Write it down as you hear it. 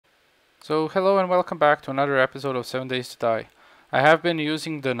So hello and welcome back to another episode of 7 Days to Die. I have been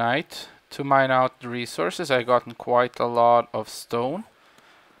using the night to mine out the resources. I gotten quite a lot of stone.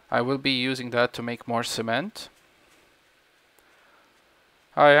 I will be using that to make more cement.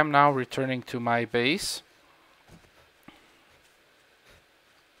 I am now returning to my base.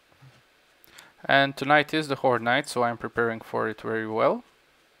 And tonight is the Horde night, so I'm preparing for it very well.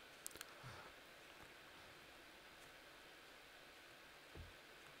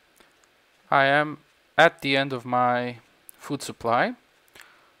 I am at the end of my food supply.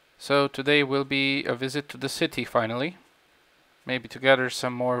 So today will be a visit to the city finally. Maybe to gather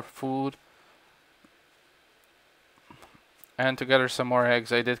some more food and to gather some more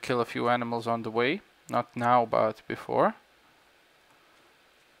eggs. I did kill a few animals on the way. Not now, but before.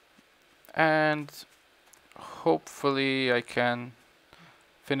 And hopefully I can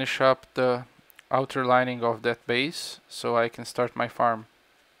finish up the outer lining of that base so I can start my farm.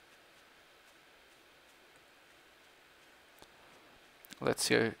 Let's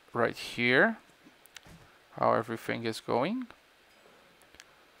see right here how everything is going.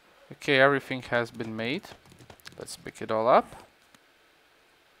 Okay, everything has been made. Let's pick it all up.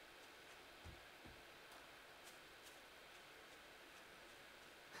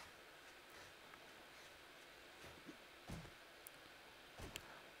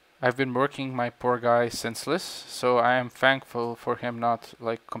 I've been working my poor guy senseless, so I am thankful for him not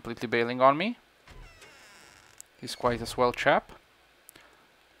like completely bailing on me. He's quite a swell chap.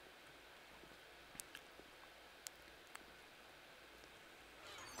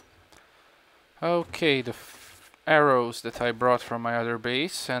 Okay, the arrows that I brought from my other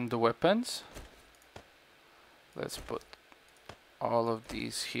base and the weapons. Let's put all of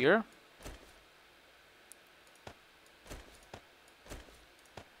these here.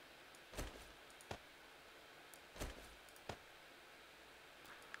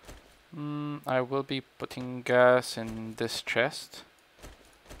 I will be putting gas in this chest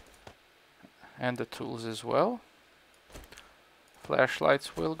and the tools as well.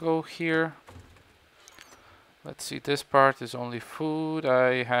 Flashlights will go here. Let's see, this part is only food.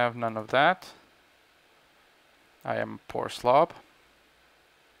 I have none of that. I am a poor slob.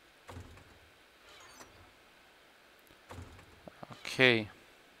 Okay.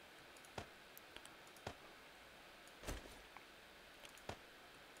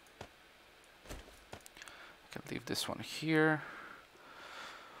 I can leave this one here.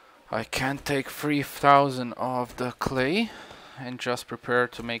 I can take 3,000 of the clay and just prepare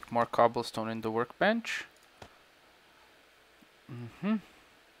to make more cobblestone in the workbench.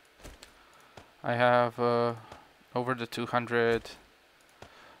 I have over the 200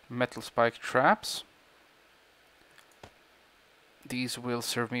 metal spike traps. These will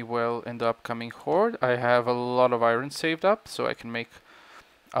serve me well in the upcoming horde. I have a lot of iron saved up, so I can make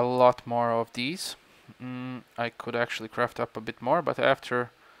a lot more of these. I could actually craft up a bit more, but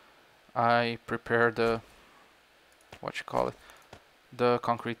after I prepare the the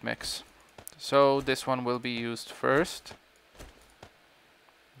concrete mix. So this one will be used first.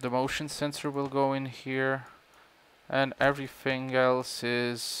 The motion sensor will go in here, and everything else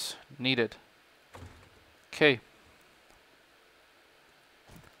is needed. Okay.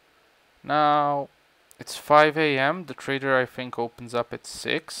 Now it's 5 a.m. The trader I think opens up at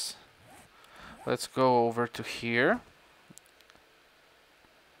 6. Let's go over to here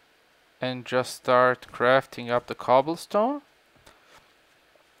and just start crafting up the cobblestone.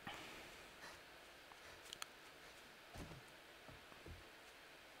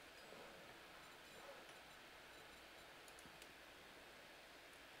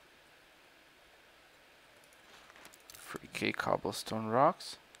 Free cobblestone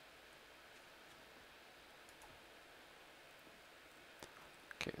rocks.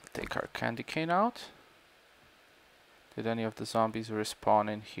 Okay, we'll take our candy cane out. Did any of the zombies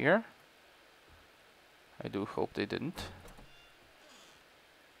respawn in here? I do hope they didn't.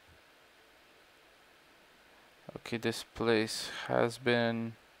 Okay, this place has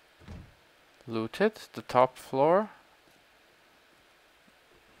been looted. The top floor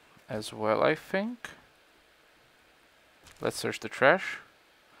as well, I think. Let's search the trash.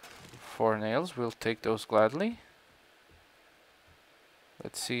 4 nails, we'll take those gladly.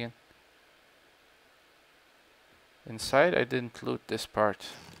 Let's see. Inside, I didn't loot this part.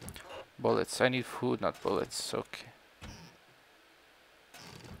 Bullets. I need food, not bullets. Okay.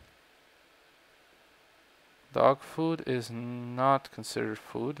 Dog food is not considered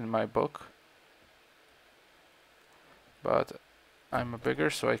food in my book. But I'm a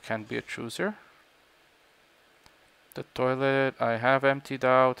bigger, so I can't be a chooser. The toilet I have emptied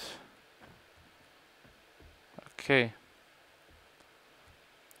out. Okay.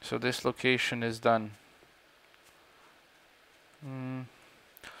 So this location is done.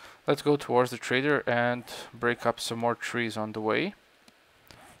 Let's go towards the trader and break up some more trees on the way.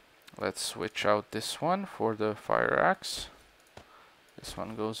 Let's switch out this one for the fire axe. This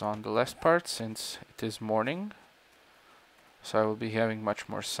one goes on the last part since it is morning. So I will be having much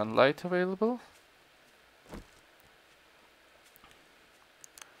more sunlight available.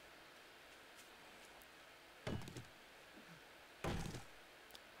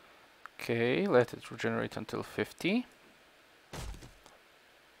 Okay, let it regenerate until 50.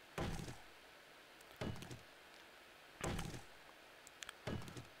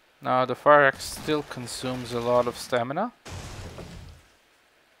 Now the fire axe still consumes a lot of stamina.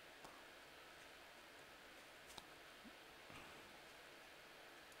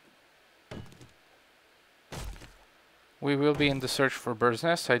 We will be in the search for bird's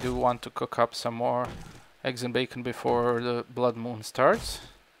nest. I do want to cook up some more eggs and bacon before the blood moon starts.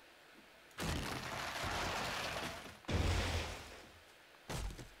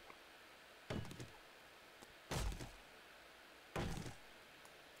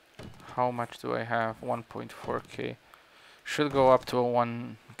 How much do I have? 1.4k. Should go up to a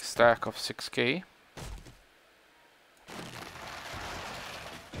 1 stack of 6k.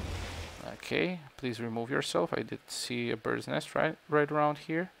 Okay, please remove yourself. I did see a bird's nest right around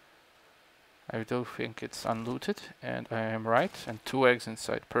here. I do think it's unlooted, and I am right. And 2 eggs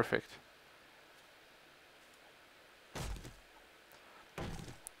inside. Perfect.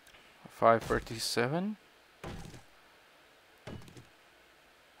 $5.37.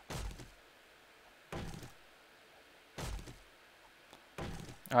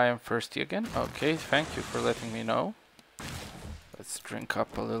 I am thirsty again. Okay, thank you for letting me know. Let's drink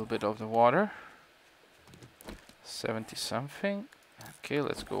up a little bit of the water. 70 something. Okay,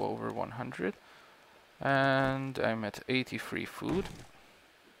 let's go over 100. And I'm at 83 food.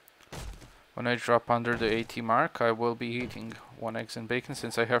 When I drop under the 80 mark, I will be eating 1 eggs and bacon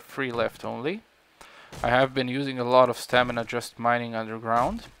since I have 3 left only. I have been using a lot of stamina just mining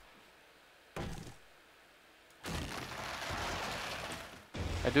underground.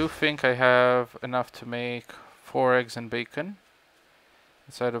 I do think I have enough to make 4 eggs and bacon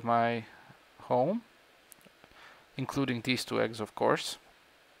inside of my home, including these 2 eggs, of course.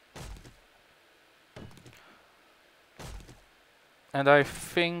 And I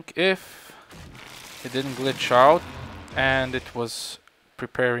think if it didn't glitch out and it was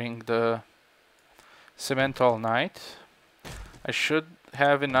preparing the cement all night, I should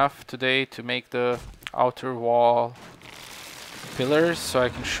have enough today to make the outer wall pillars so I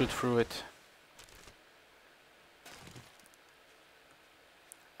can shoot through it.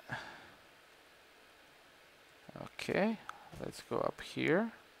 Okay, let's go up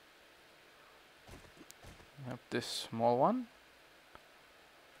here. Up this small one.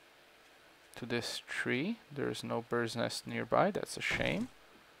 To this tree. There's no bird's nest nearby, that's a shame.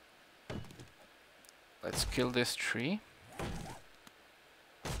 Let's kill this tree.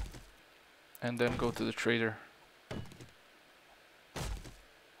 And then go to the trader.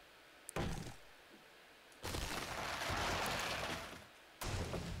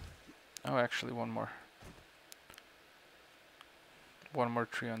 Oh, actually one more. One more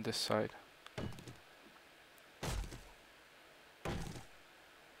tree on this side.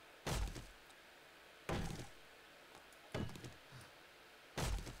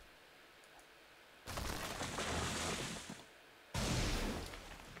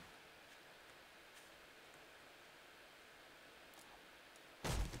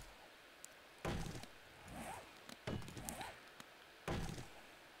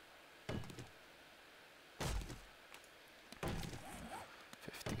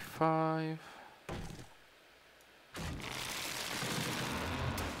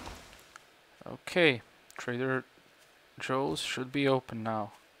 Okay, Trader Joe's should be open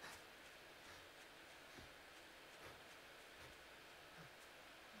now.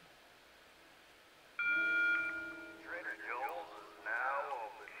 Trader Joe's is now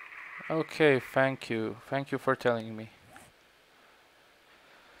open. Okay, thank you. Thank you for telling me.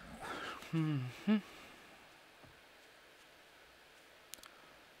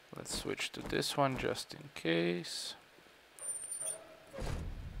 Let's switch to this one just in case.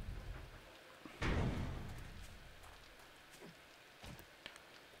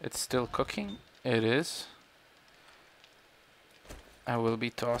 It's still cooking. It is. I will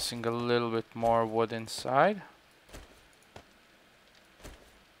be tossing a little bit more wood inside.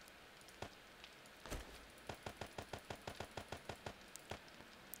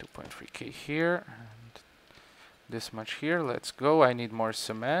 $2.3k here and this much here. Let's go. I need more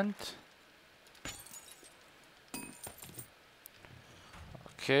cement.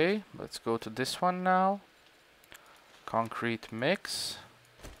 Okay, let's go to this one now. Concrete mix.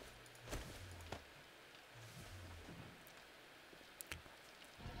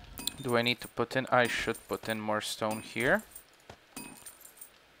 Do I need to put in? I should put in more stone here.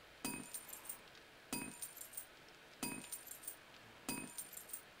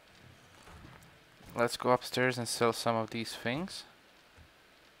 Let's go upstairs and sell some of these things.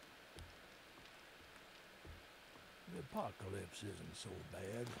 The apocalypse isn't so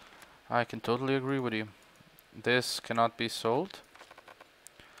bad. I can totally agree with you. This cannot be sold.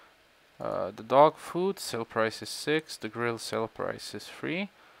 The dog food sell price is 6. The grill sell price is 3.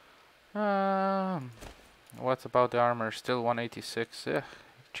 What about the armor? Still 186.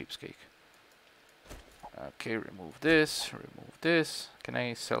 Cheapskate. Okay, remove this. Remove this. Can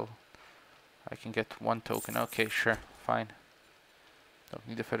I sell? I can get 1 token. Okay, sure. Fine. Don't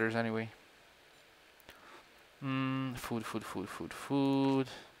need the feathers anyway. Food.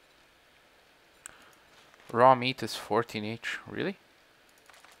 Raw meat is 14 each. Really?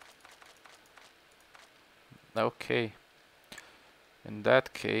 Okay. In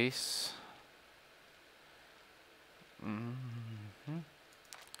that case...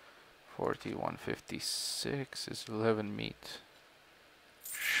 4156 is 11 meat.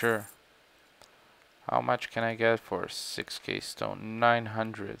 Sure. How much can I get for 6k stone?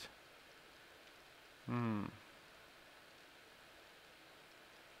 900.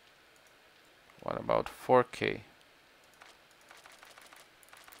 What about 4k?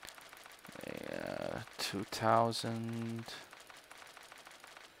 2000.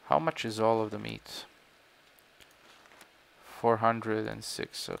 How much is all of the meat?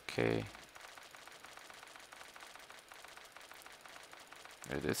 406. Okay.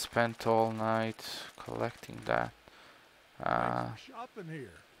 I did spend all night collecting that. Shopping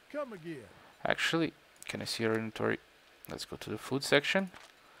here. Come again. Actually, can I see your inventory? Let's go to the food section.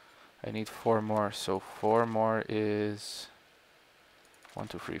 I need 4 more. So 4 more is 1,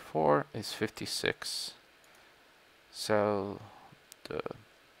 2, 3, 4 is 56. Sell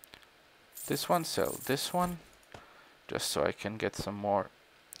this one. Sell this one, just so I can get some more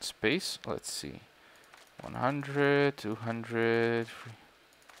space. Let's see. 100, 200.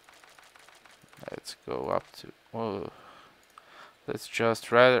 Let's go up to. Oh, let's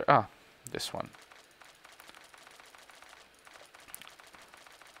just rather this one.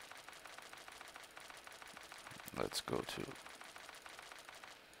 Let's go to.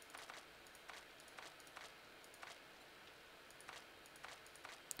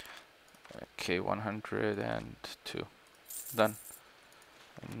 Okay, 102. Done.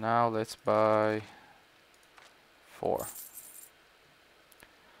 And now let's buy 4.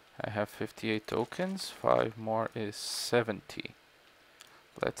 I have 58 tokens. 5 more is 70.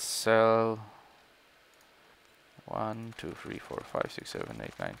 Let's sell 1, 2, 3, 4, 5, 6, 7,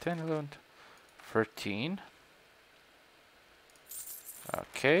 8, 9, 10, 11, 13.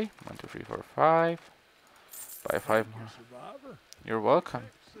 Okay, 1, 2, 3, 4, 5. Buy 5 more. You're welcome.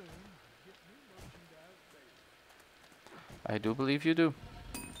 I do believe you do.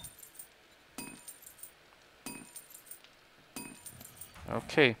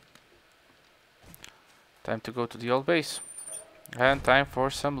 Okay. Time to go to the old base. And time for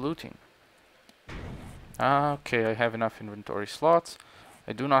some looting. Okay, I have enough inventory slots.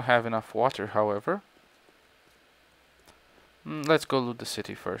 I do not have enough water, however. Let's go loot the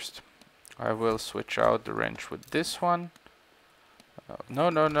city first. I will switch out the wrench with this one. No.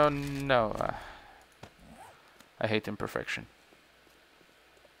 I hate imperfection.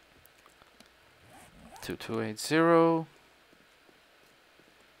 2280.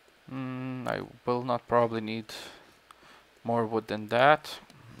 I will not probably need more wood than that.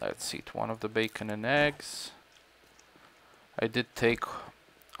 Let's eat one of the bacon and eggs. I did take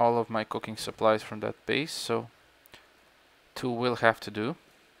all of my cooking supplies from that base, so 2 will have to do.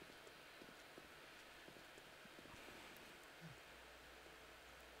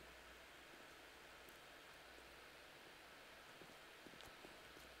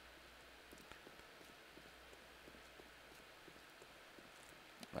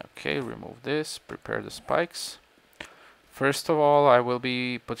 Okay, remove this, prepare the spikes. First of all, I will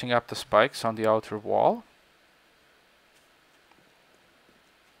be putting up the spikes on the outer wall.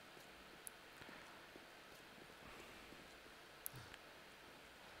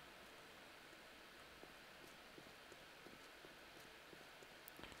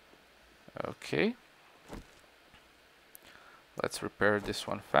 Okay. Let's repair this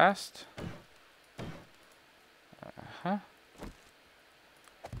one fast.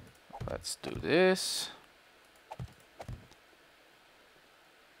 Let's do this.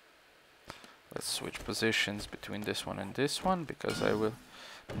 Let's switch positions between this one and this one, because I will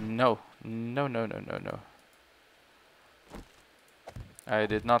No, no, no, no, no, no. I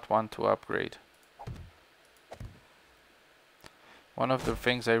did not want to upgrade. One of the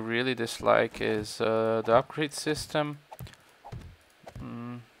things I really dislike is the upgrade system.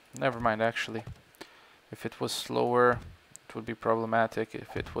 Never mind, actually. If it was slower, it would be problematic.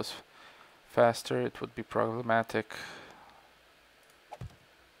 If it was faster, it would be problematic.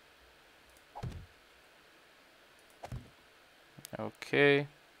 Okay.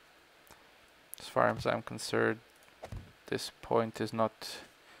 As far as I'm concerned, this point is not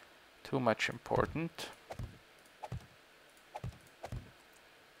too much important.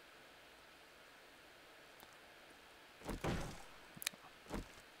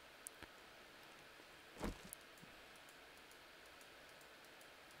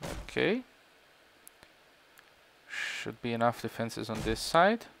 Okay. Should be enough defenses on this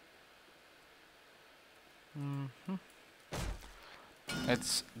side.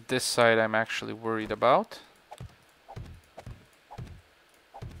 It's this side I'm actually worried about.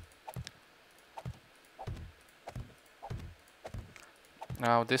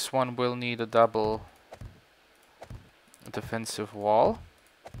 Now this one will need a double defensive wall,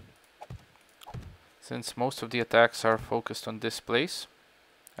 since most of the attacks are focused on this place,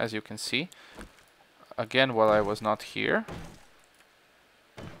 as you can see. Again, while I was not here.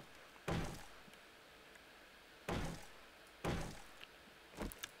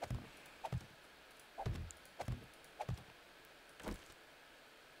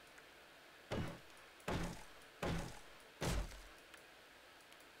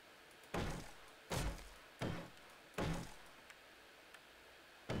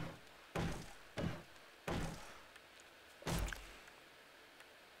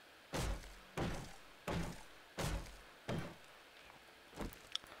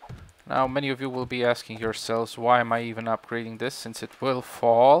 Now, many of you will be asking yourselves, why am I even upgrading this, since it will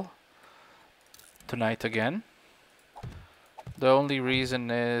fall tonight again? The only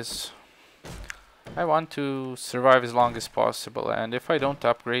reason is I want to survive as long as possible, and if I don't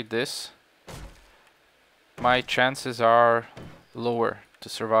upgrade this, my chances are lower to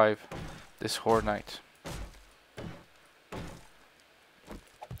survive this Horde night.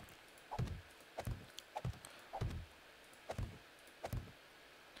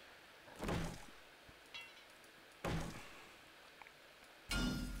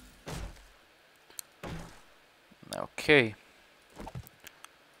 Okay.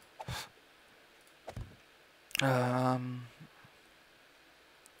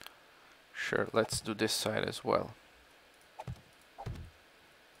 Sure, let's do this side as well.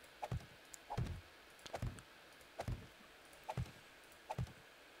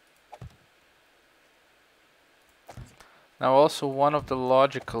 Now also one of the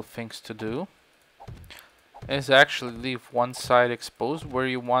logical things to do is actually leave one side exposed where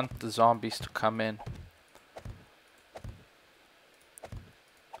you want the zombies to come in.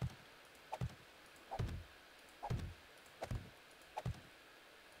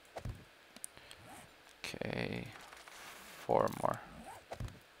 Okay, 4 more.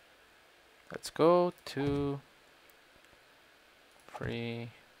 Let's go 2, 3,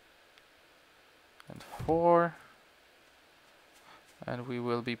 and 4. And we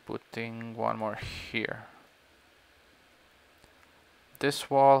will be putting one more here. This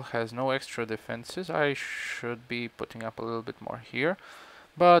wall has no extra defenses. I should be putting up a little bit more here,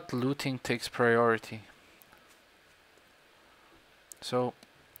 but looting takes priority. So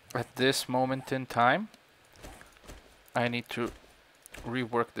at this moment in time, I need to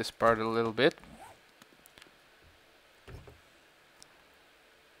rework this part a little bit.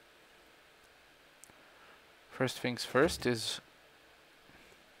 First things first is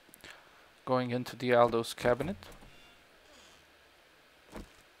going into the Aldo's cabinet.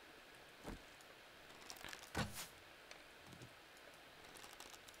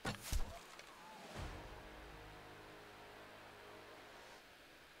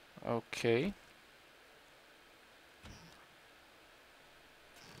 Okay.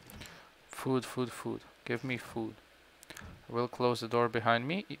 Food, food, food. Give me food. I will close the door behind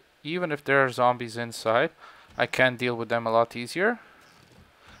me. Even if there are zombies inside, I can deal with them a lot easier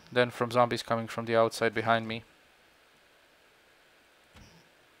than from zombies coming from the outside behind me.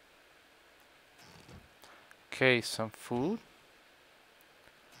 Okay, some food.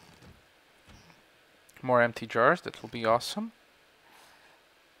 More empty jars, that will be awesome.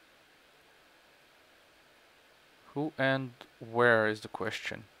 Who and where is the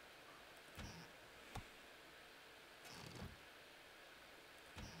question?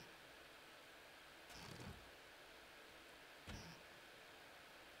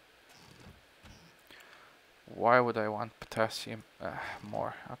 Why would I want potassium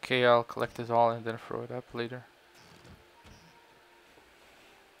more? Okay, I'll collect it all and then throw it up later.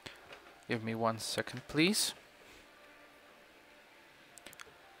 Give me 1 second, please.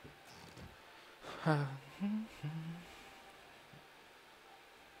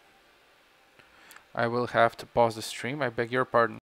 I will have to pause the stream. I beg your pardon.